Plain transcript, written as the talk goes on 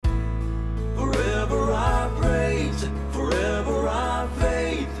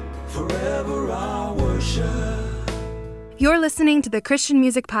You're listening to the Christian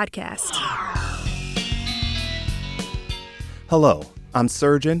Music Podcast. Hello, I'm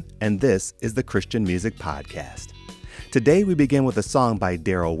Surgeon, and this is the Christian Music Podcast. Today we begin with a song by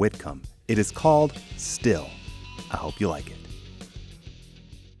Daryl Whitcomb. It is called Still. I hope you like it.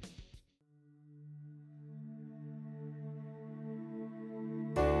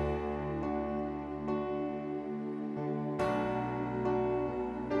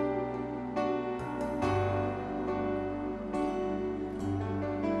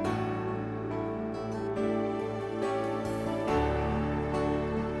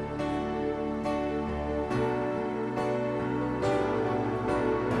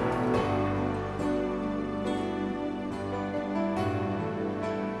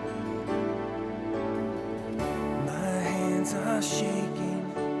 Are shaking,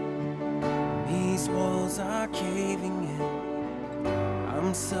 these walls are caving in.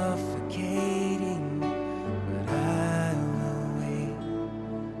 I'm suffocating, but I will wait.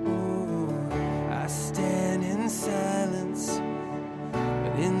 Ooh, I stand in silence,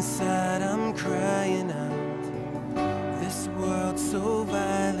 but inside I'm crying out. This world's so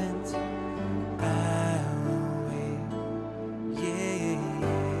violent, I will wait. Yeah,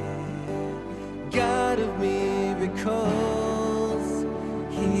 God of me, because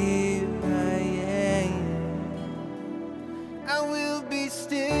here I am. I will be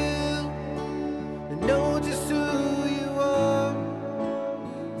still and know just who you are.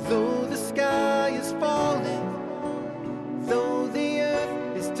 Though the sky is falling, though the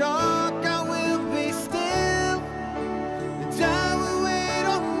earth is dark, I will be still and I will wait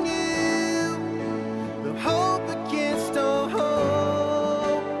on you. The hope against all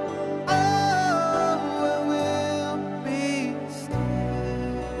hope. Oh, I will be still.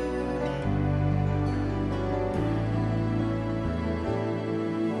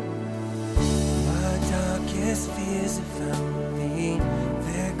 My darkest fears have found me.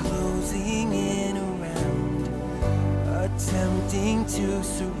 They're closing in around, attempting to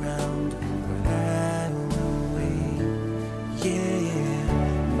surround, but I will wait. Yeah,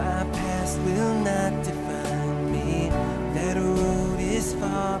 my past will not define me. That road is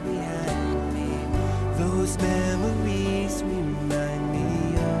far behind me. Those memories remind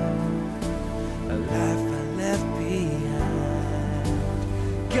me of a life I left behind.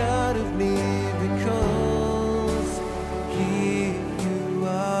 God of me, because here you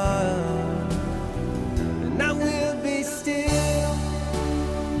are. And I will be still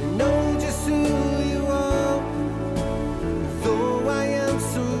and know just who you are. Though I am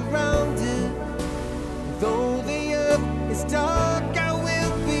surrounded, though the earth is dark, I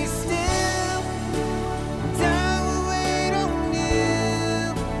will be still and I will wait on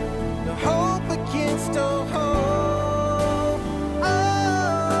you. No hope against all hope. Oh,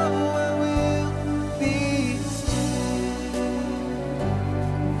 I will be still.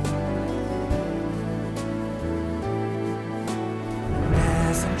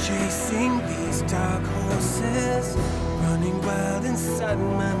 As I'm chasing these dark horses, running wild inside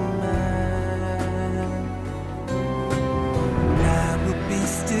my mind, I will be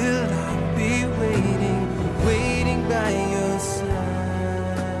still, I'll be waiting, waiting by your side.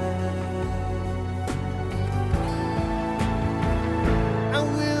 I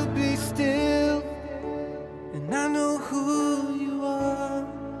will be still, and I know who you are,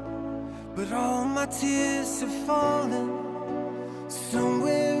 but all my tears have fallen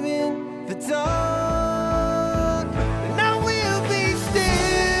somewhere in the dark. And I will be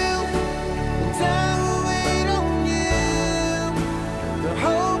still, and I will wait on you. The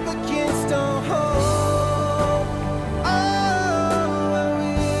hope against all hope. Oh, I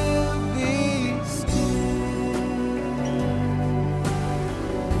will be still.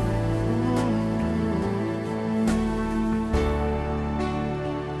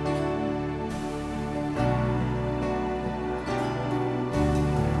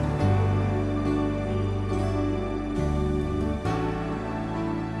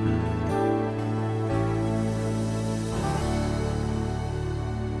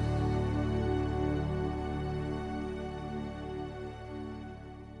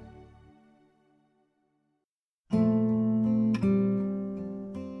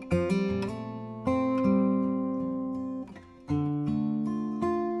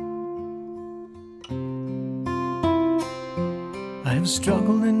 I have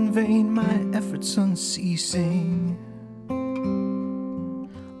struggled in vain, my efforts unceasing,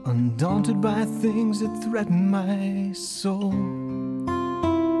 undaunted by things that threaten my soul.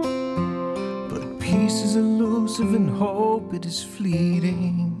 But peace is elusive and hope it is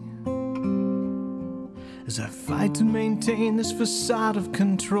fleeting, as I fight to maintain this facade of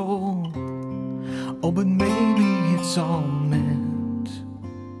control. Oh, but maybe it's all meant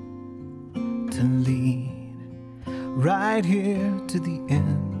to lead right here to the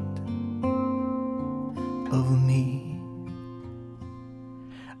end of me.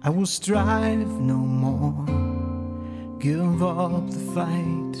 I will strive no more, give up the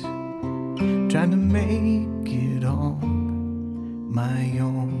fight, trying to make it on my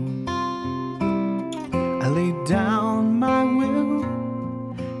own. I lay down my will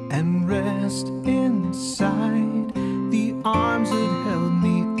and rest inside the arms that held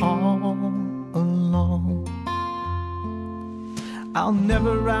me all along. I'll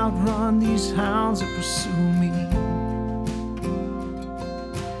never outrun these hounds that pursue me,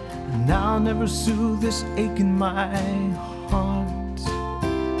 and I'll never soothe this ache in my heart.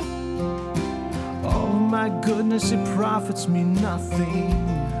 Oh my goodness, it profits me nothing,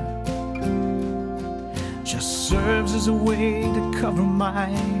 just serves as a way to cover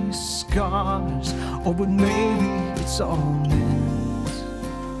my scars. Oh, but maybe it's all meant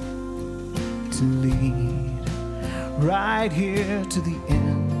to lead right here to the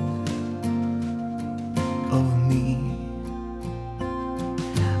end of me.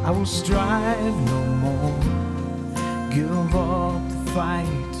 I will strive no more, give up the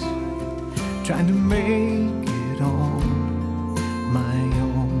fight, trying to make it on my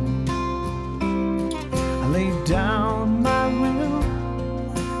own. I lay down my will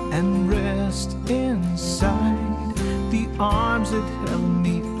and rest inside the arms that held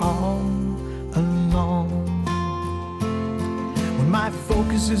me all along. When my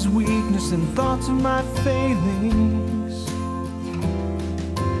focus is weakness and thoughts of my failings,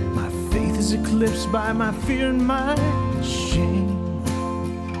 my faith is eclipsed by my fear and my shame.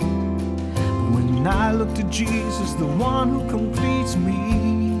 But when I look to Jesus, the one who completes me,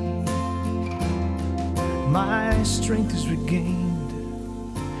 my strength is regained,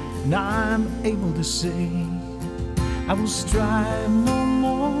 and I'm able to say, I will strive no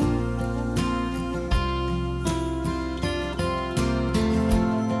more.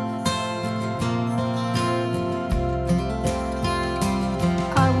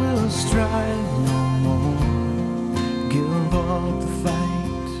 I will strive no more, give up the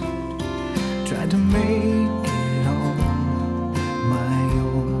fight, try to make it on my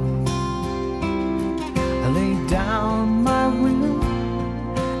own. I lay down my will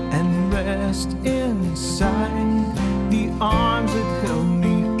and rest inside the arms that held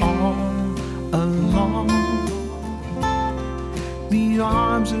me all along. The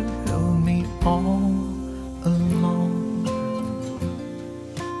arms that held me all along.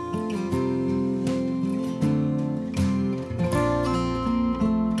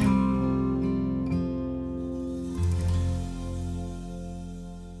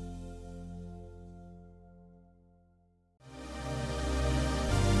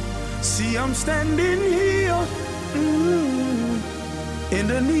 See, I'm standing here in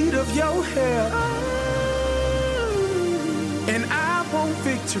the need of your help, and I want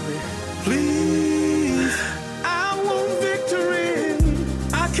victory. Please, I want victory.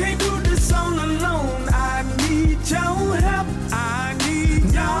 I can't do this all alone. I need your help. I need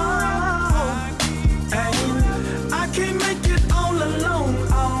your help. And I can't make it all alone,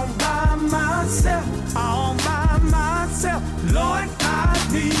 all by myself, all by myself. Lord, I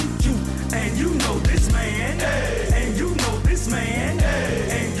need you, and you know this man, and you know this man,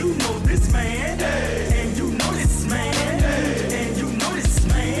 and you know this man, and you know this man, and you know this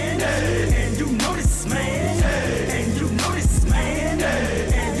man, and you know this man, and you know this man,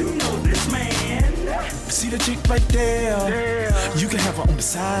 and you know this man. See the chick right there, you can have her on the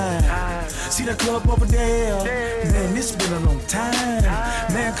side. See that club over there, man, it's been a long time.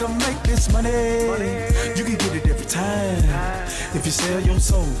 Man, come make this money, you can get it every time. If you sell your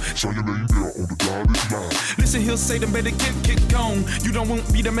soul, show your name there on the dotted line. Listen, he'll say the better get gone. You don't want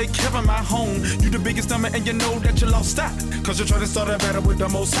me to make heaven my home. You the biggest number and you know that you lost out, cause you're trying to start a battle with the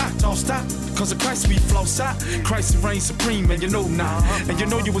most high. Tossed out, cause of Christ we floss out. Christ reigns supreme and you know now. And you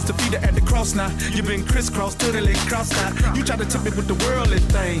know you was defeated at the cross now. You've been crisscrossed till the leg crossed out. You try to tempt me with the worldly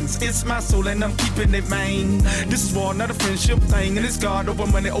things. It's my soul and I'm keeping it main. This is war, not a friendship thing. And it's God over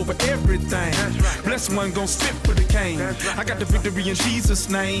money, over everything. Blessed one gon' spit for the cane. I got the victory in Jesus'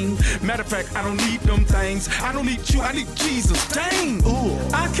 name. Matter of fact, I don't need them things. I don't need you, I need Jesus. Dang. Ooh.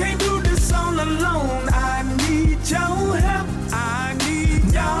 I can't do this all alone. I need your help. I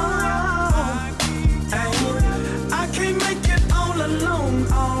need your help. I can't make it all alone,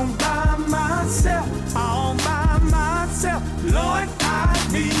 all by myself, all by myself. Lord, I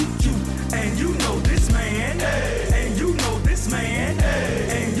need you, and you know this man, and you know this man,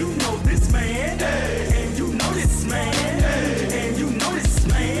 and you know this man, and you know this man, and you know this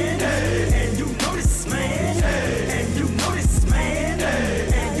man, and you know this man.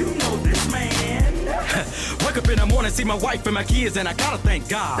 my wife and my kids, and I gotta thank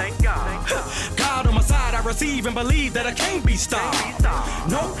God. God on my side, I receive and believe that I can't be stopped.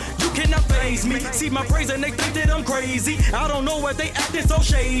 No, you cannot faze me. See my praise and they think that I'm crazy. I don't know why they acting so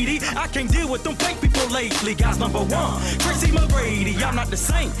shady. I can't deal with them fake people lately. God's number one, Tracy McGrady. I'm not the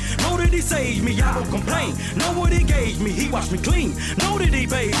saint. Know that he saved me, I don't complain. Know what he gave me, he washed me clean. Know that he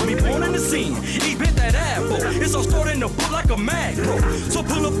bathed me, born in the scene. He bit that apple, it's all stored in the book like a macro. So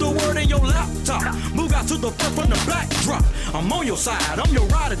pull up the word in your laptop. Move out to the front from the backdrop. I'm on your side, I'm your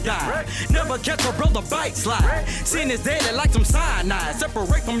ride or die. Never catch a brother bite slide. Sin is deadly like some cyanide.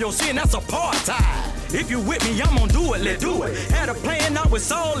 Separate from your sin, that's apartheid. If you with me, I'm gonna do it, let's do it. Had a plan, now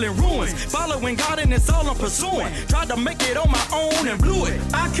it's all in ruins. Following God and it's all I'm pursuing. Tried to make it on my own and blew it.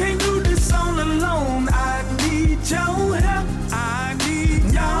 I can't do this all alone. I need your help. I need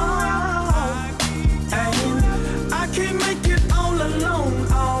your help. And I can't make it all alone,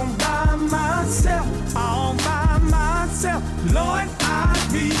 all by myself, all by myself. Lord, I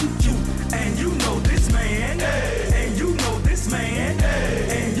need you. And you know this man. And you know this man.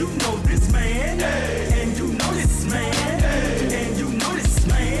 And you know this man. And you know this man. And you know this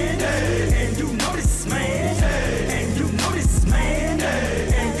man. And you know this man. And you know this man.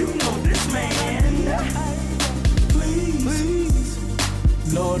 And you know this man. Please,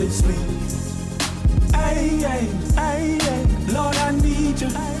 Lord, it's me. Ay, Lord, I need you.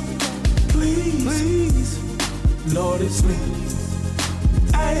 Please, Lord, it's me.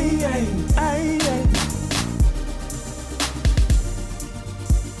 Ay.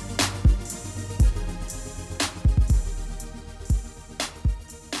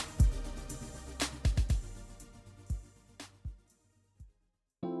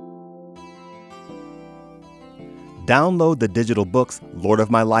 Download the digital books Lord of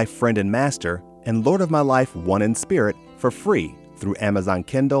My Life, Friend and Master and Lord of My Life, One in Spirit for free through Amazon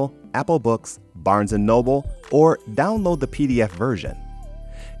Kindle, Apple Books, Barnes & Noble, or download the PDF version.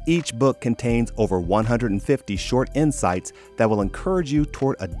 Each book contains over 150 short insights that will encourage you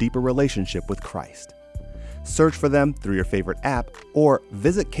toward a deeper relationship with Christ. Search for them through your favorite app or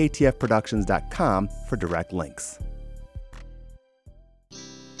visit ktfproductions.com for direct links.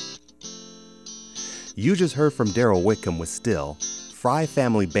 You just heard from Daryl Whitcomb with Still, Fry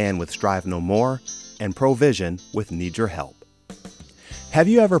Family Band with Strive No More, and Provision with Need Your Help. Have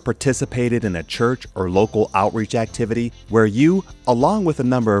you ever participated in a church or local outreach activity where you, along with a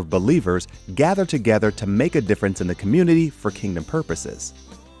number of believers, gather together to make a difference in the community for kingdom purposes?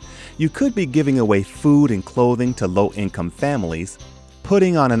 You could be giving away food and clothing to low-income families,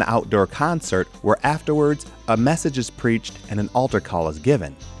 putting on an outdoor concert where afterwards a message is preached and an altar call is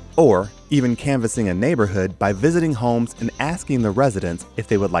given, or even canvassing a neighborhood by visiting homes and asking the residents if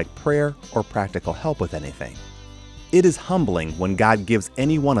they would like prayer or practical help with anything. It is humbling when God gives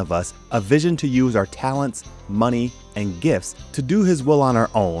any one of us a vision to use our talents, money, and gifts to do His will on our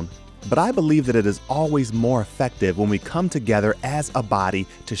own, but I believe that it is always more effective when we come together as a body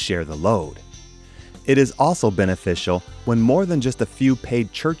to share the load. It is also beneficial when more than just a few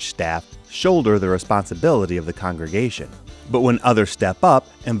paid church staff shoulder the responsibility of the congregation, but when others step up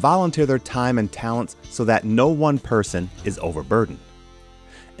and volunteer their time and talents so that no one person is overburdened.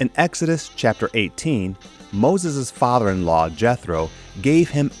 In Exodus chapter 18, Moses' father-in-law, Jethro, gave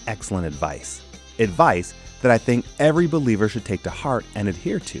him excellent advice that I think every believer should take to heart and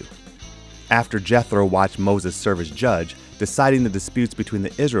adhere to. After Jethro watched Moses serve as judge, deciding the disputes between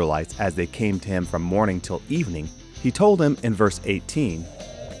the Israelites as they came to him from morning till evening, he told him in verse 18,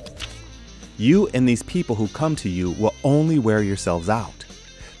 "You and these people who come to you will only wear yourselves out.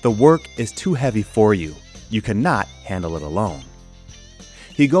 The work is too heavy for you. You cannot handle it alone."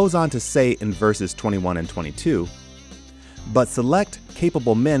 He goes on to say in verses 21 and 22, "But select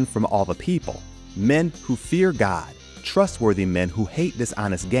capable men from all the people, men who fear God, trustworthy men who hate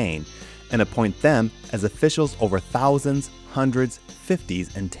dishonest gain, and appoint them as officials over thousands, hundreds, fifties,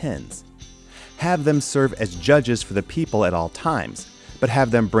 and tens. Have them serve as judges for the people at all times, but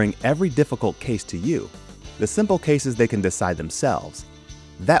have them bring every difficult case to you. The simple cases they can decide themselves.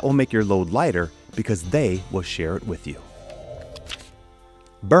 That will make your load lighter because they will share it with you."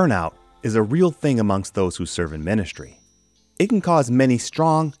 Burnout is a real thing amongst those who serve in ministry. It can cause many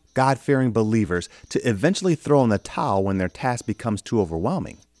strong, God-fearing believers to eventually throw in the towel when their task becomes too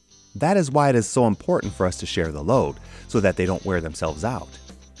overwhelming. That is why it is so important for us to share the load, so that they don't wear themselves out.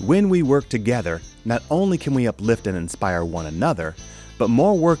 When we work together, not only can we uplift and inspire one another, but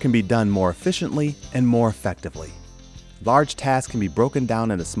more work can be done more efficiently and more effectively. Large tasks can be broken down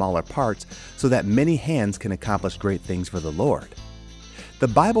into smaller parts so that many hands can accomplish great things for the Lord. The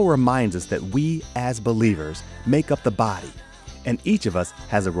Bible reminds us that we, as believers, make up the body, and each of us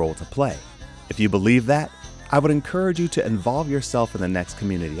has a role to play. If you believe that, I would encourage you to involve yourself in the next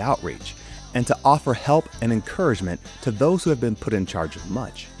community outreach and to offer help and encouragement to those who have been put in charge of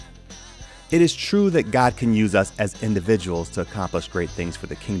much. It is true that God can use us as individuals to accomplish great things for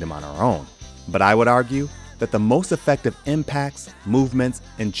the kingdom on our own, but I would argue that the most effective impacts, movements,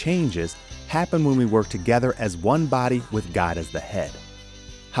 and changes happen when we work together as one body with God as the head.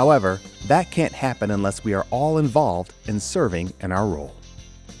 However, that can't happen unless we are all involved in serving in our role.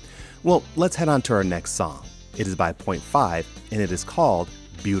 Well, let's head on to our next song. It is by Point 5, and it is called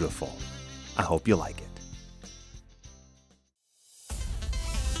Beautiful. I hope you like it.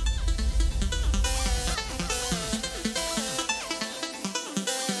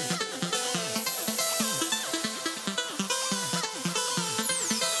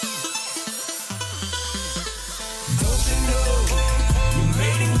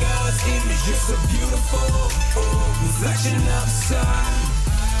 You're so beautiful, reflection of the sun.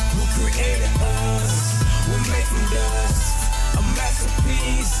 Who created us? We're made from dust. A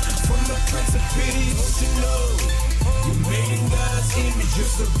masterpiece from the Prince of Peace. Don't you know? You're made in God's image.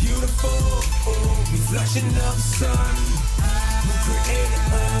 You're so beautiful, reflection of the sun. Who created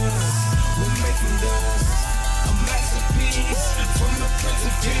us? We're made from dust. A masterpiece from the Prince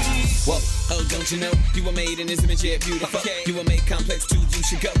of Peace. Whoa. Oh, don't you know, you were made in his image, yeah, beautiful. You were made complex too, you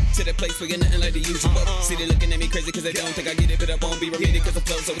should go to that place where you're nothing like the usual. See, they looking at me crazy cause I don't think I get it, but I won't be repeated cause I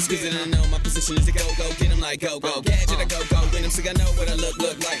flow so exquisite. And I know my position is to go, get them like go, gadget, I go, win them, so I know what I look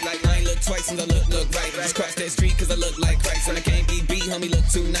like. I ain't look twice since I look right. I just crossed that street cause I look like Christ. And I can't be beat, homie, look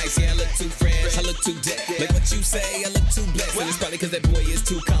too nice. Yeah, I look too fresh, I look too dead. Like what you say, I look too blessed. And it's probably cause that boy is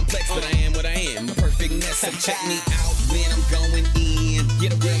too complex, but I am what I am, a perfect mess. So check me out when I'm going in.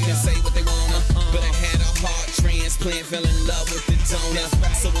 Get a real and say what they wanna, but I had a heart transplant, fell in love with the donor.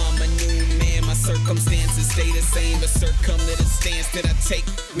 So I'm a new man, my circumstances stay the same, but circum the stance that I take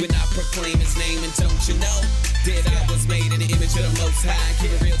when I proclaim his name. And don't you know that I was made in the image of the Most High?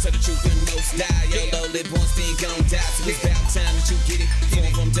 Keep it real, tell the truth and most die. Yo, low lip born still gon' die, so it's about time that you get it.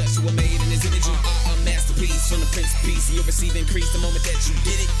 Formed from dust, you were made in his image. You are a masterpiece from the Prince of Peace. You'll receive increase the moment that you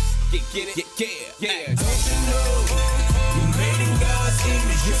get it. Get it? Yeah. Don't you know? You're made in God's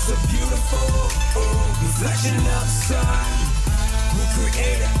image. You're so beautiful, reflection of the sun. Who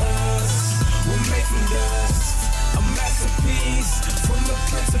created us? We're made from dust. A masterpiece from the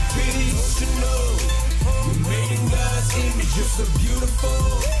Prince of Peace. Don't you know? You're made in God's image. You're so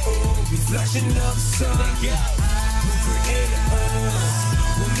beautiful, reflection of the sun. Who created us?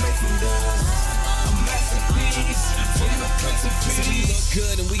 We're made from dust. A masterpiece from the Prince of Peace. We look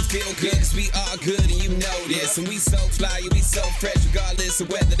good and we feel good cause we are good and you know this. And we so fly, we so fresh regardless of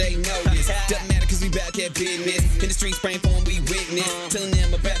whether they notice. Doesn't matter cause we bout that business. In the streets praying for them we witness, telling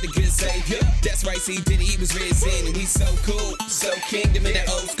them about the good Savior. That's right, see, did he was risen. And we so cool, so kingdom in that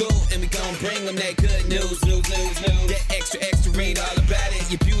old school. And we gon' bring them that good news. That extra read all about it.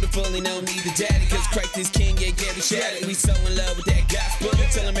 You're beautiful and no need to daddy, cause Christ is king, yeah, we shout it. We so in love with that gospel.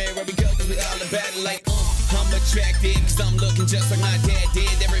 Tell them everywhere we go cause we all about it. Like I'm attracted cause I'm looking just like my dad did.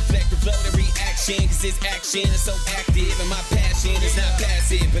 That reflective flow, the reaction, cause this action is so active. And my passion is not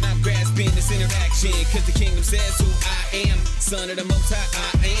passive, but I'm grasping this interaction. Cause the kingdom says who I am, son of the Most High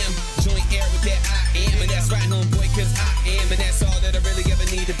I am. Joint heir with that I am, and that's right homeboy cause I am. And that's all that I really ever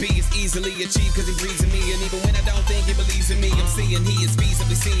need to be, is easily achieved cause he breathes in me. And even when I don't think he believes in me, I'm seeing he is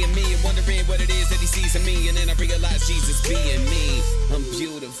feasibly seeing me. And wondering what it is that he sees in me. And then I realize Jesus being me, I'm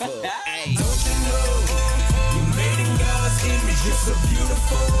beautiful. Ay. Don't you know? You're made in God's image. You're so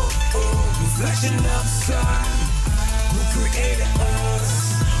beautiful, reflection of the sun. Who created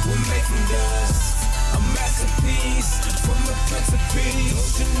us? We're made from dust. A masterpiece from the Prince of Peace.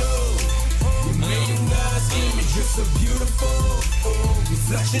 Don't you know? You're made in God's image. You're so beautiful,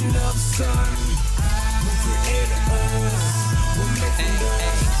 reflection of the sun. Who created us? We're made from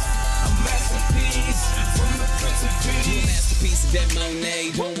dust. A masterpiece from the Prince of Peace. Masterpiece of that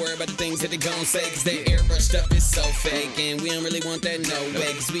Monet. Don't worry about the things that they gon' say, cause that airbrushed up is so fake. And we don't really want that no way,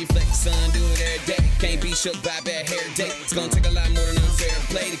 cause we reflect the sun, do it every day. Can't be shook by bad hair day. It's gonna take a lot more than unfair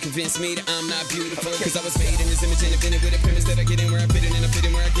play to convince me that I'm not beautiful. Cause I was made in this image and invented with a premise that I get in where I fit in, and I fit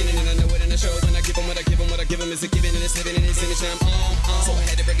in where I get in. And I know it and I show it when I give them what I give them. What I give them is a given, and it's living in this image now I'm on. So I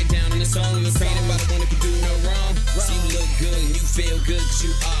had to break it down in a song. You was created by the one that could do no wrong. So you look good and you feel good cause you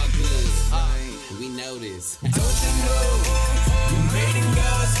are good. We know this. Don't you know? You're made in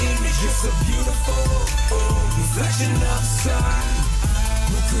God's image. You're so beautiful, reflection of the sun.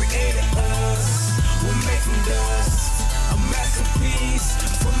 Who created us? We're made from dust. A masterpiece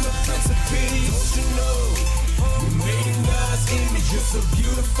from the Prince of Peace. Don't you know? You're made in God's image. You're so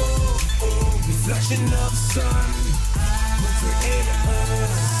beautiful, reflection of the sun. Who created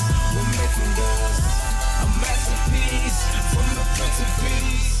us? We're made from dust. A A masterpiece from the Prince of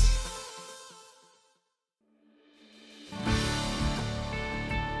Peace.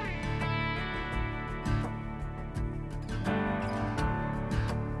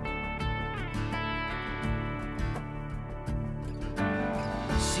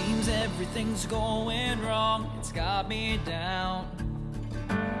 Seems everything's going wrong, it's got me down.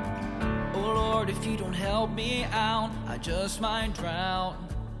 Oh Lord, if you don't help me out, I just might drown.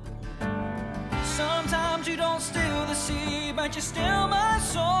 Sometimes you don't still the sea, but you still my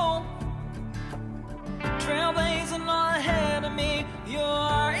soul. Trailblazing all ahead of me,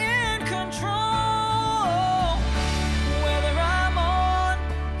 you're in control. Whether I'm on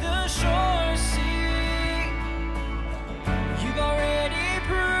the shore or sea, you've already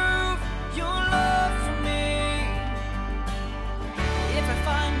proved your love for me. If I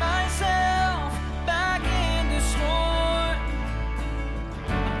find myself back in the storm,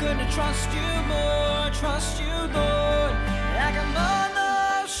 I'm gonna trust you more, trust you, Lord, like I'm on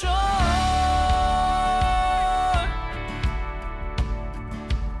the shore.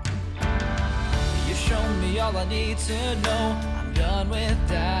 You've shown me all I need to know, I'm done with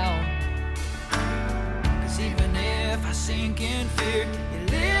doubt. 'Cause even if I sink in fear, you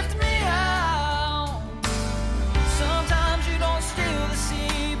lift me out. Sometimes you don't steal the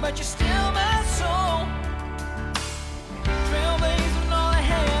sea, but you steal my soul. Trailblazing all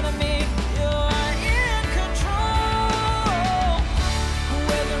ahead of me, you're in control.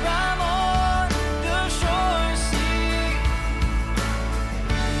 Whether I'm on the shore or sea,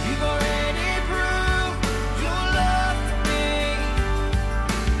 you've already proved your love for me.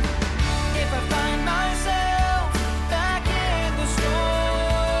 If I find myself back in the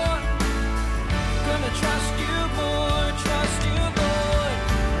storm, gonna trust you more, trust you, Lord,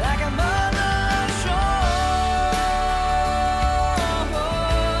 like I'm on the shore,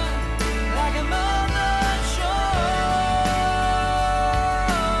 like I'm on the shore.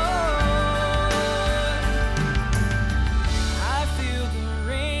 I feel the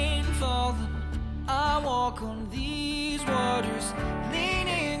rain falling, I walk on these waters,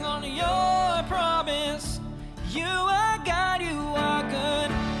 leaning on your promise. You are God, you are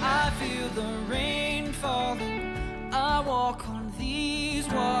good. I feel the rain falling, I walk on these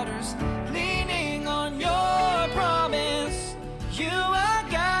waters, leaning on your promise. You are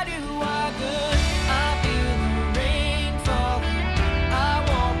God, you are good. I feel the rain falling, I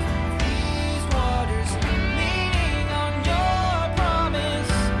walk on these waters, leaning on your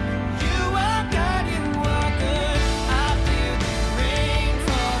promise. You are God, you are good. I feel the rain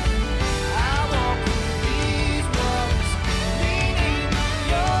falling, I walk on these waters, leaning on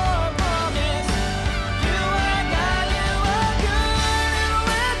your promise. You are God, you are good. And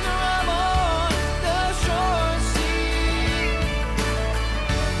whether I'm on the shore or sea,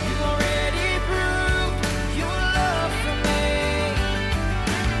 you've already proved your love for me.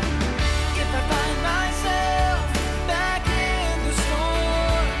 If I find myself back in the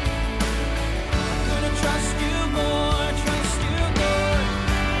storm, I'm gonna trust you more, trust you, Lord,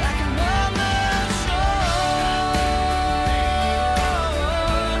 like I'm on the shore,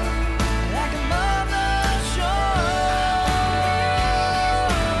 like I'm on the shore,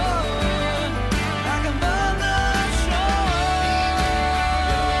 like I'm on the shore,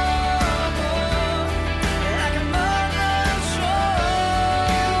 like I'm on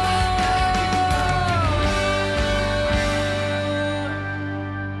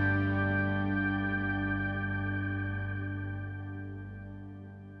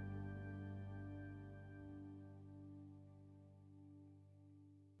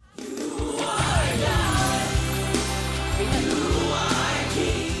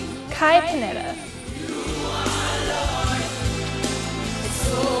Kai Panetta.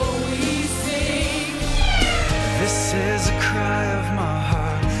 This is a cry of my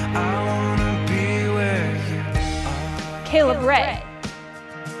heart. I wanna be where you are. Caleb Ray.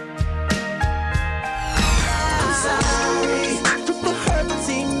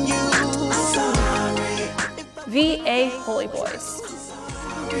 V.A. Holy Boys.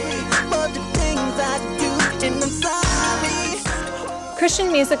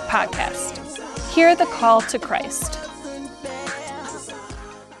 Christian Music Podcast. Hear the call to Christ.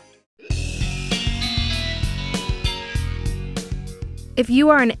 If you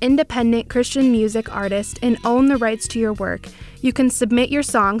are an independent Christian music artist and own the rights to your work, you can submit your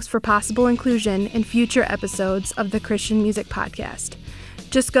songs for possible inclusion in future episodes of the Christian Music Podcast.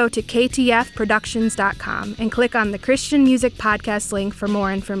 Just go to ktfproductions.com and click on the Christian Music Podcast link for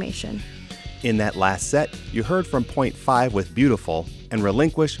more information. In that last set, you heard from Point 5 with Beautiful and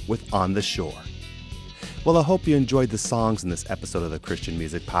Relinquish with On the Shore. Well, I hope you enjoyed the songs in this episode of the Christian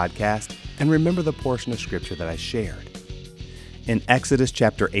Music Podcast, and remember the portion of Scripture that I shared. In Exodus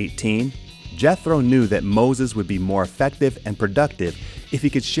chapter 18, Jethro knew that Moses would be more effective and productive if he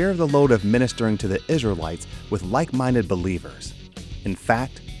could share the load of ministering to the Israelites with like-minded believers. In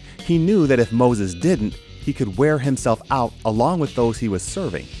fact, he knew that if Moses didn't, he could wear himself out along with those he was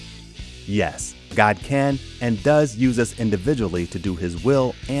serving. Yes, God can and does use us individually to do His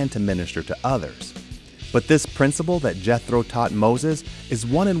will and to minister to others. But this principle that Jethro taught Moses is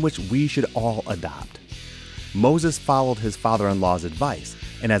one in which we should all adopt. Moses followed his father-in-law's advice,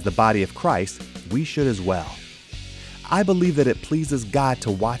 and as the body of Christ, we should as well. I believe that it pleases God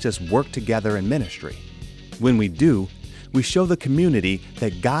to watch us work together in ministry. When we do, we show the community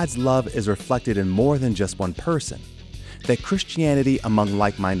that God's love is reflected in more than just one person, that Christianity among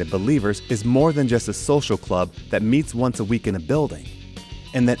like-minded believers is more than just a social club that meets once a week in a building,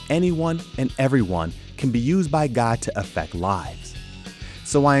 and that anyone and everyone can be used by God to affect lives.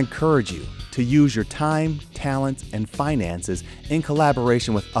 So I encourage you to use your time, talents, and finances in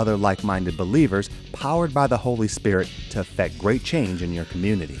collaboration with other like-minded believers powered by the Holy Spirit to affect great change in your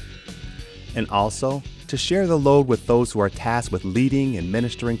community. And also, to share the load with those who are tasked with leading and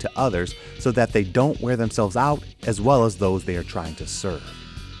ministering to others so that they don't wear themselves out as well as those they are trying to serve.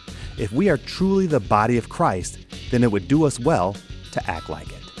 If we are truly the body of Christ, then it would do us well to act like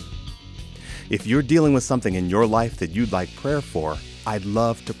it. If you're dealing with something in your life that you'd like prayer for, I'd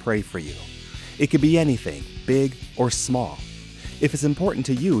love to pray for you. It could be anything, big or small. If it's important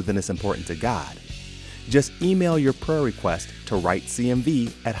to you, then it's important to God. Just email your prayer request to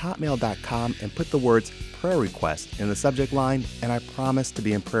writecmv@hotmail.com and put the words prayer request in the subject line, and I promise to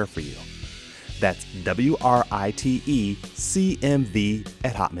be in prayer for you. That's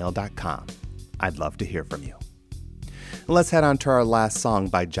writecmv@hotmail.com. I'd love to hear from you. Let's head on to our last song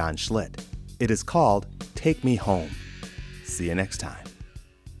by John Schlitt. It is called Take Me Home. See you next time.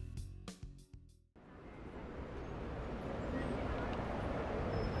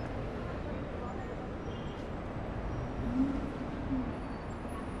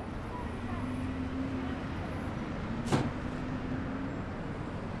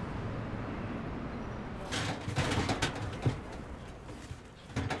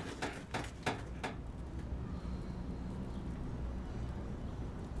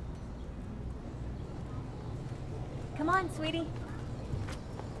 Come on, sweetie.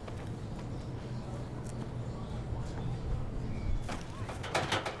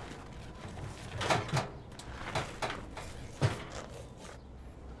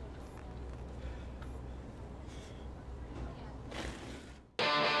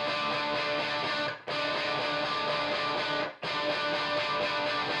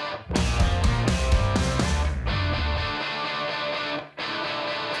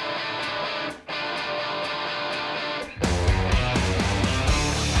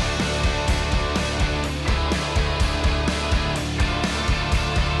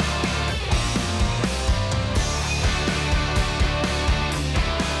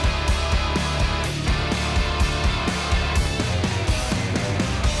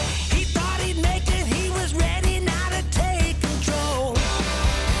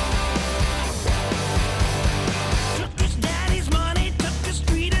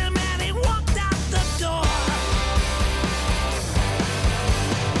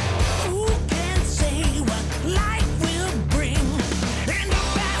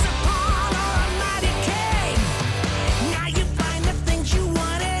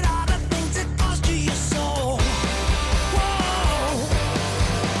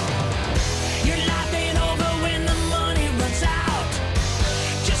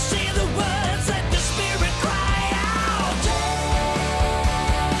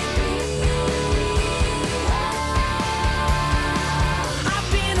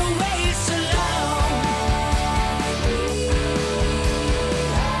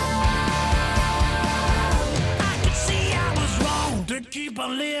 Keep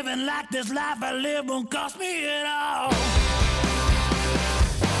on living like this life I live won't cost me at all.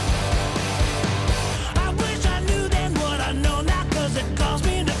 I wish I knew then what I know now, 'cause it caused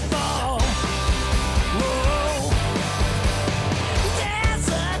me to fall. Whoa. There's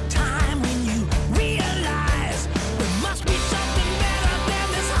a time when you realize there must be something better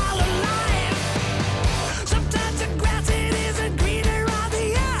than this hollow life. Sometimes the grass it isn't greener on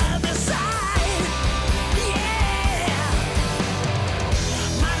the other side. Yeah.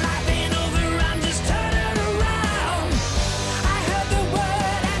 My life ain't over, I'm just turning around.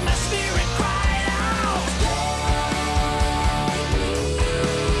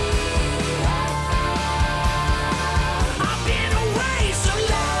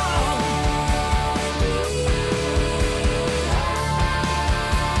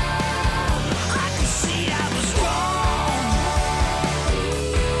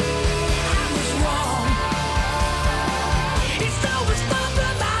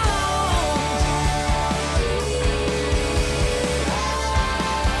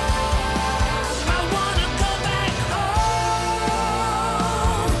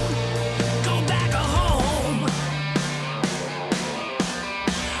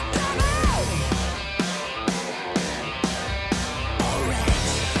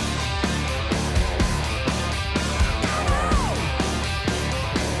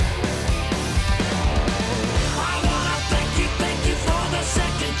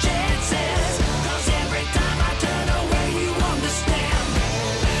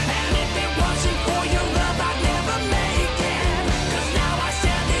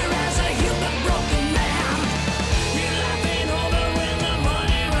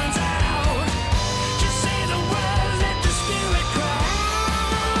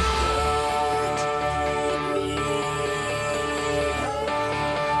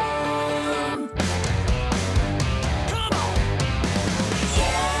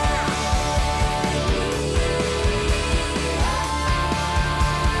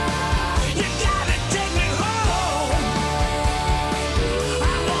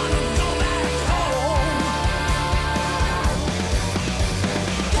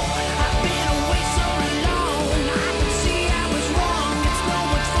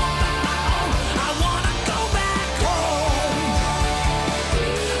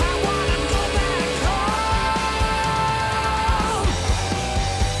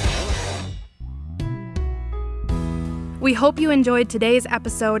 We hope you enjoyed today's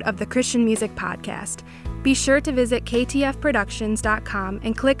episode of the Christian Music Podcast. Be sure to visit ktfproductions.com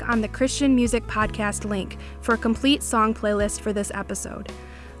and click on the Christian Music Podcast link for a complete song playlist for this episode.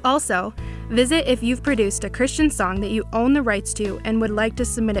 Also, visit if you've produced a Christian song that you own the rights to and would like to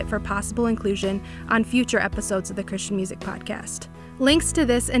submit it for possible inclusion on future episodes of the Christian Music Podcast. Links to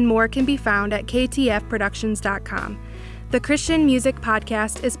this and more can be found at ktfproductions.com. The Christian Music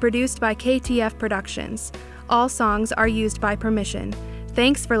Podcast is produced by KTF Productions. All songs are used by permission.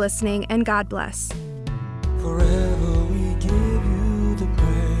 Thanks for listening, and God bless. Forever.